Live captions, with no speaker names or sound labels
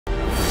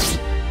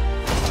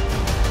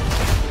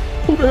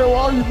the hell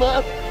are you,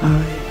 man?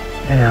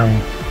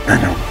 I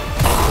know.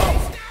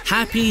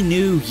 Happy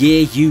New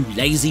Year, you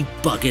lazy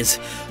buggers.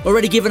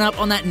 Already given up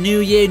on that New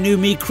Year, New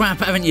Me crap,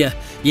 haven't you?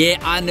 Yeah,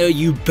 I know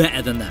you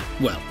better than that.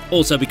 Well,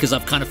 also because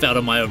I've kind of failed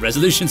on my own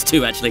resolutions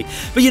too, actually.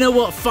 But you know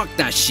what? Fuck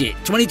that shit.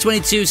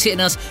 2022's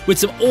hitting us with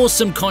some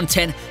awesome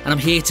content, and I'm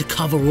here to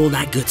cover all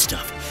that good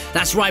stuff.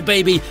 That's right,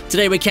 baby.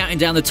 Today we're counting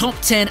down the top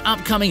 10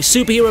 upcoming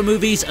superhero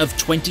movies of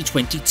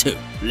 2022.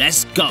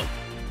 Let's go.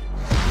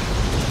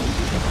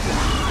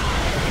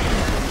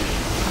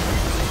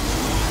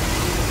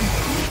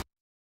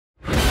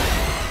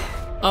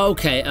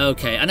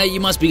 Okay, I know you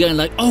must be going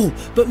like, oh,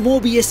 but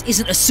Morbius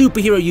isn't a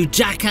superhero, you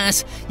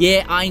jackass.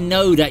 Yeah, I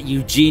know that,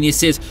 you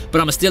geniuses, but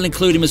I'ma still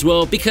include him as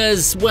well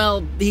because,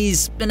 well,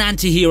 he's an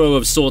anti-hero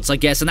of sorts, I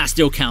guess, and that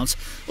still counts.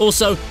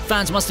 Also,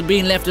 fans must have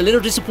been left a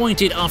little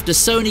disappointed after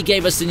Sony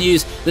gave us the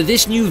news that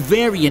this new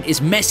variant is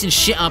messing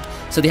shit up,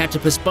 so they had to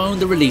postpone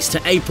the release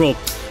to April.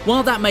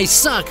 While that may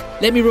suck,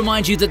 let me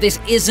remind you that this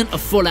isn't a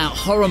full-out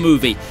horror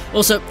movie.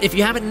 Also, if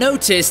you haven't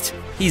noticed,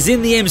 he's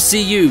in the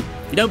MCU.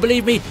 If you don't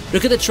believe me,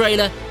 look at the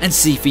trailer and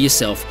see for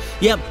yourself.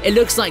 Yep, it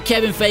looks like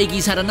Kevin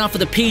Feige's had enough of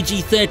the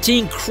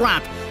PG-13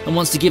 crap and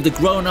wants to give the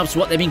grown-ups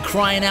what they've been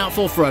crying out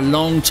for a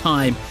long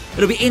time.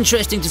 It'll be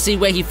interesting to see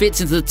where he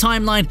fits into the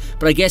timeline,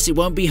 but I guess it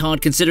won't be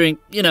hard considering,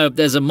 you know,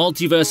 there's a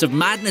multiverse of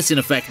madness in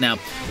effect now.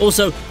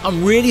 Also,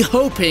 I'm really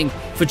hoping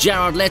for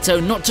Jared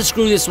Leto not to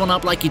screw this one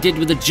up like he did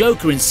with the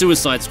Joker in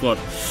Suicide Squad.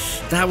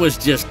 That was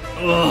just,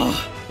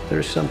 ugh.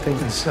 There's something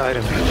inside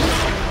of him.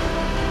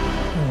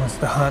 He wants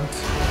to hunt.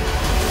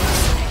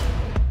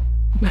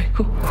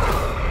 Michael.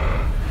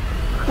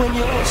 When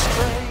you're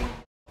astray.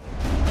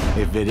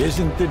 If it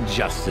isn't the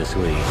Justice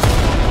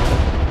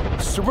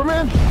League.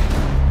 Superman?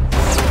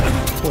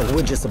 Well,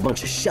 we're just a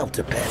bunch of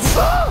shelter pets.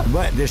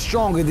 But they're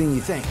stronger than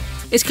you think.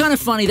 It's kind of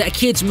funny that a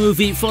kid's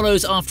movie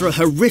follows after a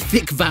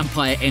horrific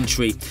vampire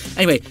entry.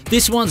 Anyway,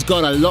 this one's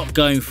got a lot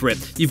going for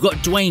it. You've got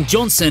Dwayne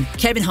Johnson,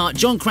 Kevin Hart,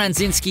 John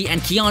Krasinski,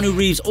 and Keanu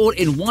Reeves all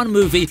in one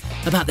movie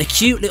about the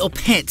cute little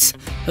pets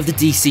of the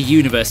DC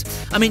universe.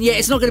 I mean, yeah,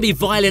 it's not going to be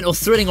violent or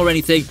thrilling or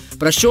anything,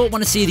 but I sure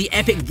want to see the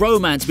epic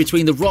romance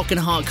between The Rock and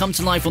Hart come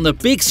to life on the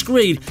big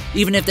screen,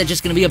 even if they're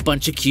just going to be a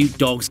bunch of cute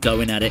dogs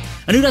going at it.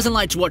 And who doesn't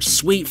like to watch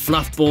sweet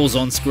fluff balls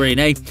on screen,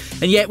 eh?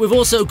 And yet, we've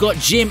also got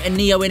Jim and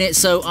Neo in it,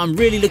 so I'm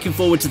really looking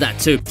forward to that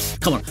too.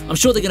 Come on, I'm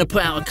sure they're going to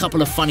put out a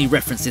couple of funny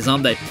references,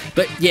 aren't they?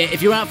 But yeah,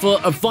 if you're out for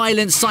a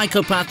violent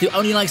psychopath who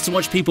only likes to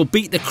watch people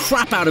beat the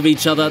crap out of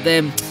each other,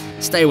 then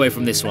stay away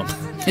from this one.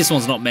 This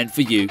one's not meant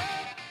for you.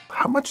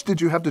 How much did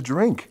you have to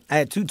drink? I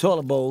had 2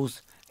 toilet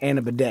bowls and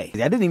a bidet.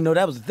 I didn't even know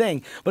that was a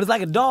thing, but it's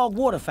like a dog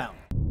water fountain.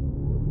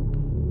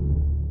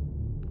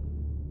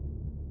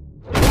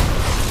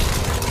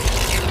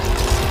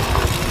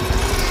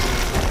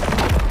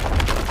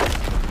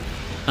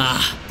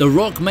 The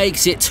Rock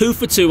makes it 2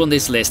 for 2 on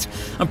this list.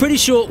 I'm pretty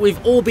sure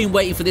we've all been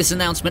waiting for this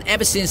announcement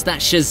ever since that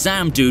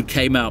Shazam dude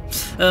came out.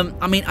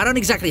 I mean, I don't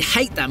exactly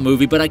hate that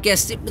movie, but I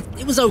guess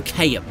it was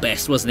okay at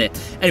best, wasn't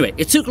it? Anyway,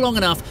 it took long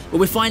enough,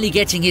 but we're finally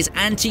getting his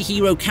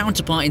anti-hero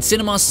counterpart in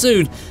cinemas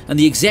soon, and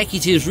the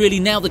executives really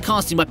nailed the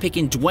casting by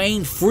picking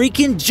Dwayne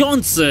freaking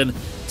Johnson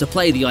to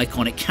play the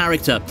iconic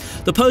character.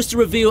 The poster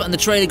reveal and the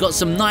trailer got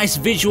some nice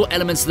visual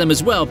elements to them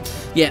as well.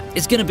 Yeah,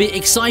 it's going to be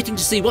exciting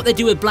to see what they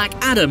do with Black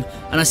Adam,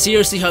 and I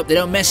seriously hope they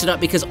don't mess it up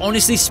because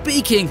honestly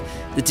speaking,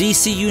 the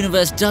DC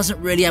universe doesn't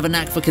really have a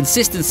knack for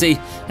consistency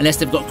unless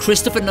they've got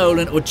Christopher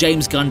Nolan or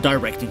James Gunn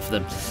directing for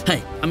them.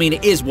 Hey, I mean,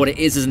 it is what it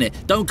is, isn't it?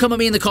 Don't come at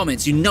me in the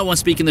comments, you know I'm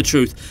speaking the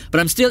truth. But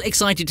I'm still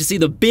excited to see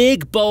the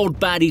big, bold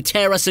baddie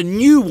tear us a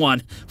new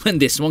one when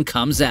this one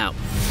comes out.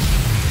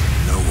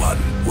 No one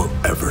will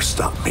ever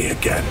stop me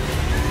again.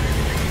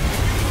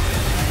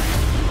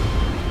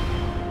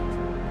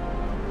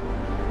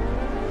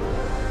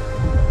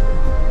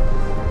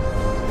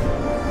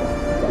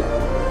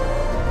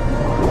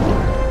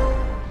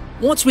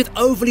 What's with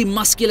overly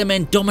muscular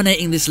men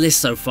dominating this list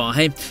so far,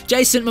 hey?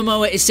 Jason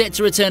Momoa is set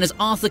to return as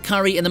Arthur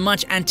Curry in the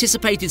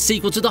much-anticipated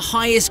sequel to the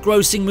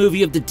highest-grossing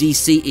movie of the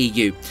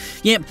DCEU.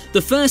 Yep,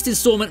 the first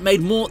installment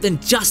made more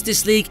than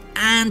Justice League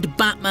and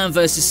Batman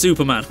vs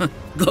Superman.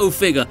 Go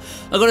figure.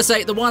 I gotta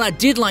say, the one I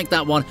did like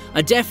that one,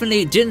 I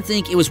definitely didn't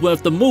think it was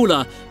worth the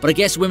moolah, but I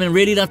guess women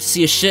really love to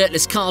see a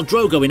shirtless Khal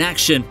Drogo in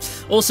action.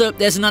 Also,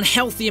 there's an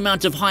unhealthy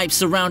amount of hype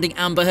surrounding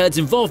Amber Heard's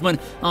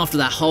involvement after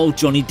that whole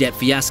Johnny Depp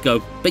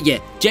fiasco. But yeah,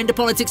 gender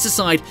politics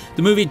aside,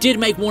 the movie did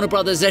make Warner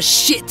Brothers a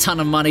shit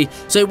ton of money,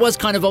 so it was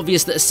kind of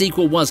obvious that a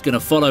sequel was gonna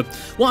follow.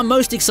 What I'm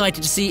most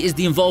excited to see is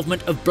the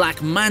involvement of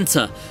Black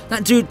Manta.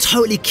 That dude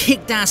totally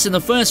kicked ass in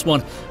the first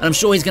one, and I'm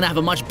sure he's gonna have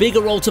a much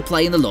bigger role to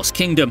play in the Lost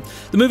Kingdom.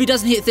 The movie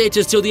doesn't hit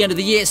theaters till the end of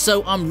the year,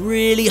 so I'm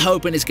really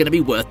hoping it's gonna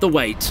be worth the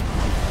wait.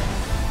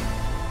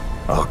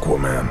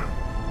 Aquaman.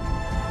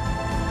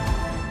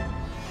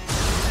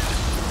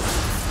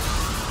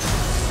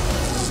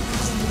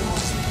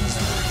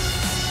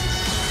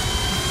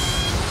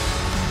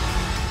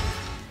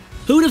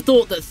 Who would have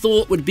thought that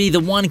Thor would be the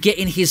one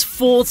getting his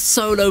 4th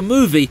solo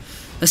movie,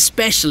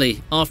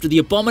 especially after the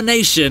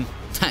abomination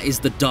that is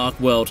the dark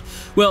world.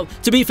 Well,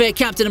 to be fair,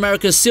 Captain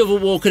America's Civil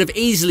War could have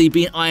easily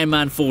been Iron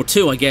Man 4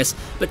 too, I guess.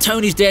 But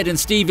Tony's dead and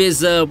Steve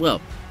is, well,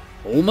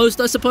 almost,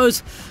 I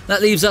suppose.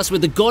 That leaves us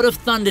with the God of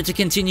Thunder to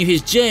continue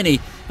his journey,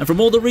 and from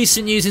all the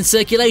recent news in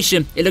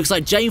circulation, it looks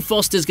like Jane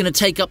Foster's going to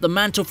take up the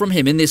mantle from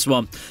him in this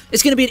one.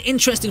 It's going to be an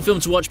interesting film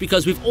to watch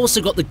because we've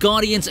also got the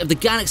Guardians of the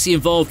Galaxy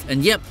involved,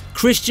 and yep,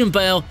 Christian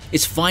Bale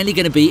is finally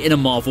going to be in a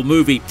Marvel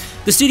movie.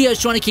 The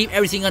studio's trying to keep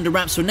everything under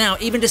wraps for now,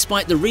 even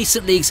despite the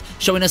recent leaks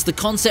showing us the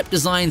concept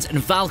designs and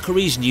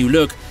Valkyrie's new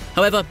look.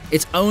 However,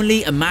 it's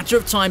only a matter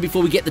of time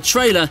before we get the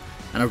trailer,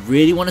 and I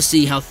really want to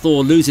see how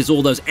Thor loses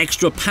all those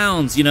extra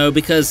pounds, you know,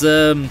 because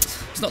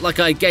it's not like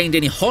I gained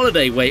any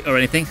holiday weight or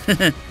anything.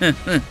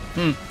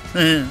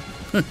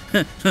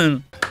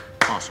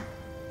 Awesome.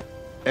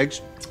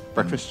 Eggs?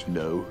 Breakfast?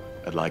 No.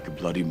 I'd like a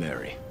Bloody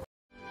Mary.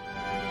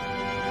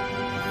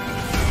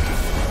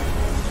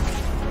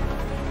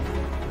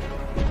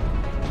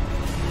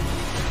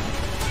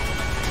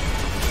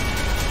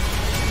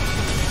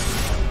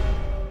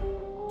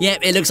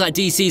 Yep, it looks like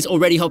DC's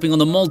already hopping on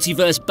the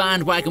multiverse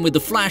bandwagon with The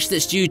Flash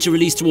that's due to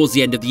release towards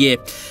the end of the year.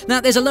 Now,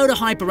 there's a load of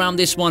hype around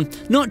this one,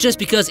 not just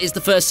because it's the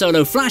first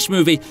solo Flash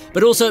movie,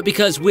 but also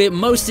because we're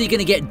mostly going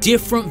to get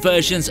different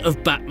versions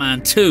of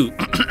Batman 2.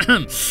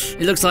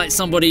 It looks like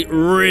somebody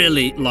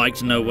really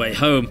liked No Way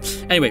Home.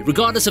 Anyway,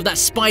 regardless of that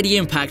Spidey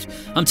impact,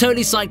 I'm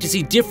totally psyched to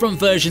see different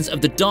versions of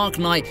The Dark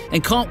Knight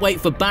and can't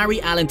wait for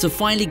Barry Allen to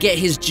finally get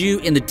his due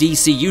in the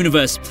DC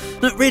universe.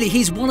 No, really,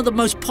 he's one of the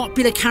most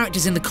popular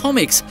characters in the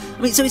comics.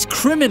 I mean, so it's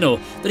criminal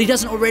that he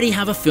doesn't already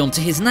have a film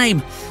to his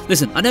name.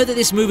 Listen, I know that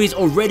this movie's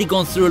already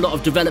gone through a lot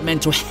of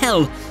developmental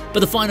hell, but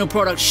the final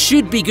product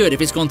should be good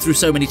if it's gone through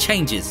so many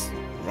changes,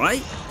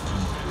 right?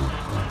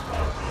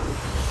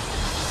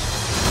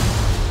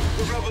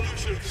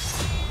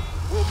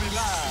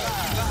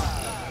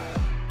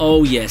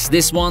 Oh yes,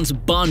 this one's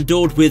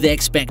bundled with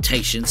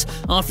expectations.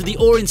 After the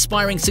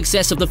awe-inspiring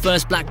success of the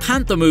first Black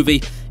Panther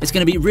movie, it's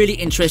going to be really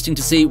interesting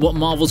to see what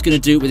Marvel's going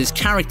to do with his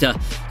character,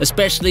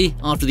 especially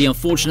after the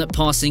unfortunate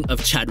passing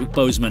of Chadwick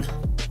Boseman.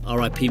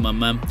 R.I.P. my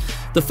man.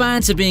 The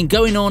fans have been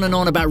going on and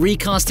on about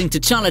recasting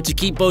T'Challa to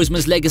keep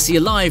Boseman's legacy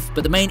alive,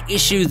 but the main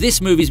issue this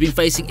movie's been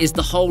facing is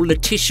the whole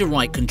Letitia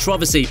Wright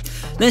controversy.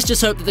 Let's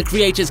just hope that the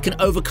creators can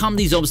overcome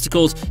these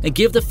obstacles and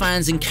give the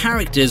fans and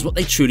characters what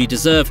they truly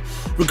deserve.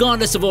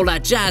 Regardless of all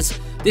that jazz,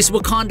 this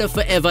Wakanda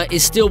Forever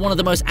is still one of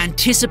the most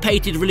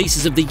anticipated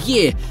releases of the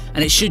year,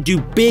 and it should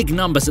do big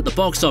numbers at the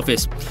box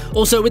office.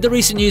 Also, with the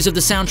recent news of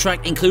the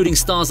soundtrack including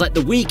stars like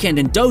The Weeknd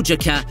and Doja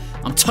Cat,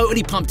 I'm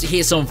totally pumped to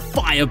hear some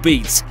fire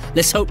beats.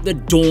 Let's hope the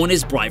dawn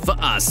is bright for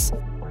us.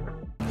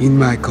 In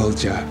my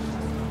culture,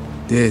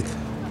 death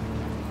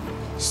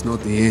is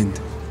not the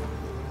end.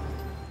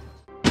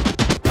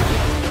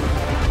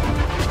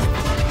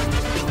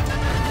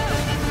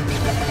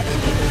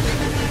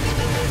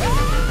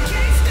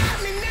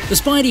 The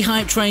Spidey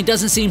hype train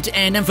doesn't seem to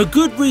end, and for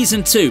good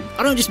reason too.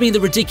 I don't just mean the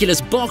ridiculous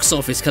box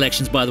office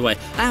collections, by the way.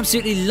 I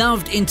absolutely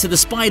loved Into the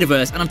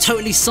Spider-Verse, and I'm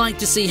totally psyched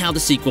to see how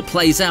the sequel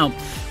plays out.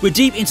 We're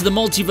deep into the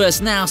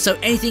multiverse now, so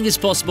anything is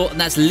possible, and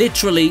that's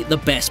literally the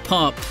best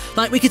part.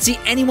 Like, we could see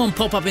anyone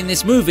pop up in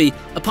this movie,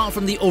 apart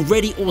from the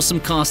already awesome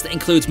cast that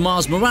includes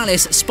Miles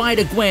Morales,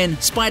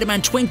 Spider-Gwen,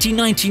 Spider-Man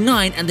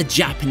 2099, and the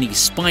Japanese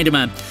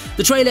Spider-Man.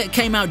 The trailer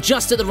came out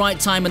just at the right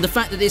time, and the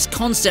fact that this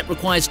concept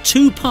requires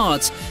 2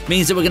 parts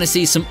means that we're going to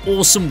see some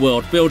awesome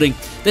world building.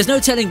 There's no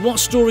telling what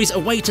stories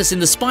await us in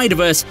the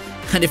Spider-Verse,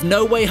 and if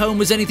No Way Home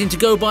was anything to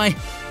go by,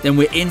 then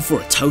we're in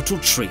for a total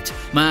treat.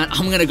 Man,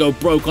 I'm gonna go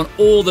broke on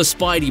all the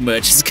Spidey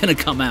merch that's gonna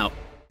come out.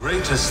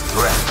 Greatest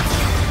threat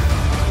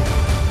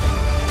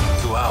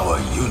to our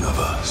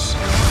universe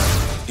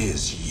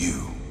is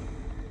you.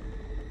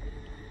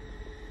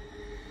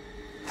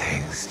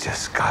 Things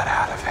just got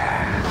out of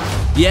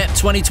hand. Yep,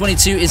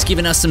 2022 is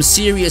giving us some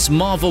serious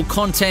Marvel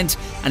content,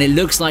 and it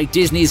looks like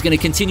Disney is going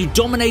to continue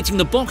dominating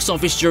the box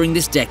office during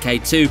this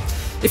decade too.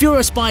 If you're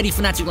a Spidey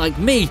fanatic like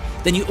me,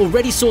 then you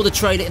already saw the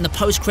trailer in the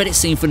post-credit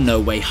scene for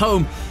No Way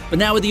Home. But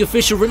now with the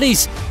official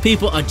release,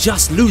 people are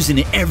just losing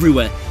it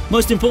everywhere.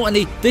 Most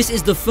importantly, this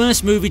is the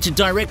first movie to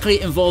directly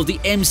involve the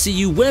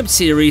MCU web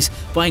series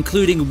by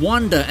including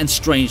Wanda and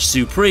Strange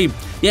Supreme.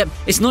 Yep,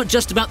 it's not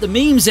just about the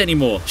memes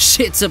anymore.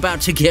 Shit's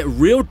about to get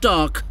real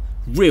dark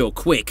real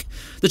quick.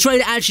 The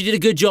trailer actually did a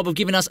good job of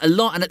giving us a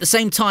lot and at the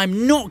same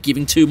time not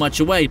giving too much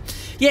away.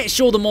 Yeah,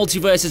 sure, the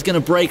multiverse is going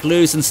to break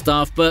loose and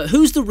stuff, but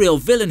who's the real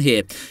villain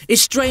here?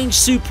 Is Strange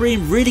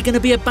Supreme really going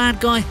to be a bad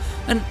guy?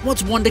 And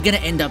what's Wanda going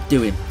to end up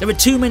doing? There are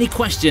too many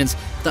questions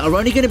that are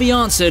only going to be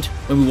answered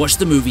when we watch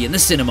the movie in the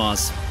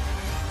cinemas.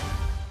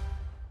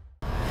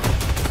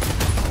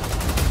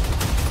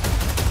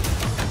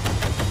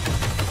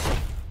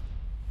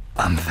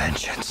 I'm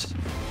vengeance.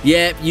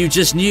 Yeah, you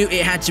just knew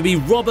it had to be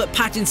Robert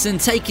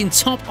Pattinson taking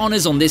top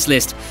honours on this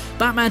list.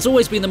 Batman's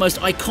always been the most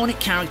iconic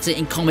character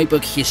in comic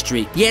book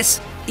history. Yes,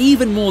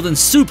 even more than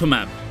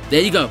Superman. There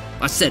you go,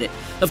 I said it.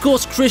 Of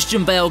course,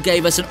 Christian Bale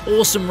gave us an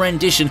awesome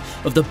rendition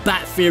of the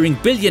bat-fearing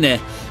billionaire,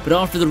 but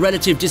after the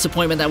relative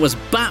disappointment that was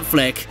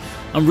Batfleck,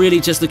 I'm really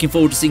just looking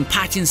forward to seeing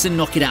Pattinson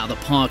knock it out of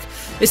the park.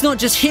 It's not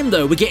just him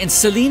though, we're getting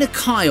Selena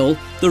Kyle,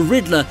 the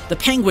Riddler, the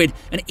Penguin,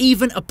 and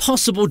even a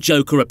possible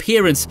Joker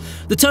appearance.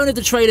 The tone of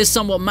the trailer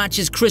somewhat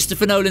matches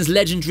Christopher Nolan's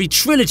legendary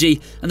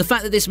trilogy, and the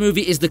fact that this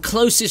movie is the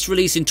closest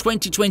release in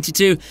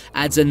 2022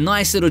 adds a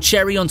nice little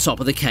cherry on top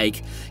of the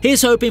cake.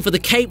 Here's hoping for the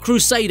Cape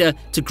Crusader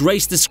to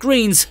grace the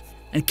screens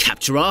and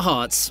capture our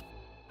hearts.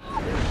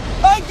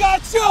 I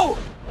got you!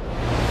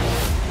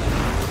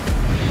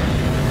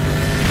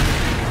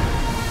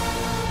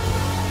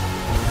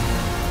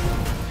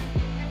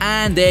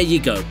 And there you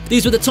go.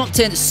 These were the top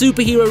 10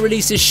 superhero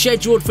releases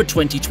scheduled for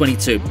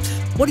 2022.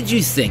 What did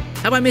you think?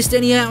 Have I missed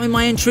any out in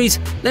my entries?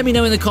 Let me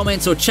know in the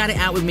comments or chat it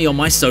out with me on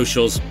my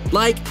socials.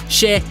 Like,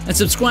 share, and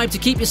subscribe to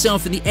keep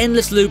yourself in the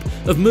endless loop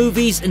of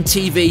movies and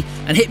TV,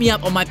 and hit me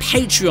up on my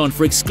Patreon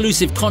for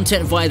exclusive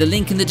content via the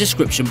link in the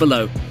description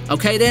below.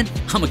 Okay then,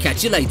 I'ma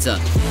catch you later.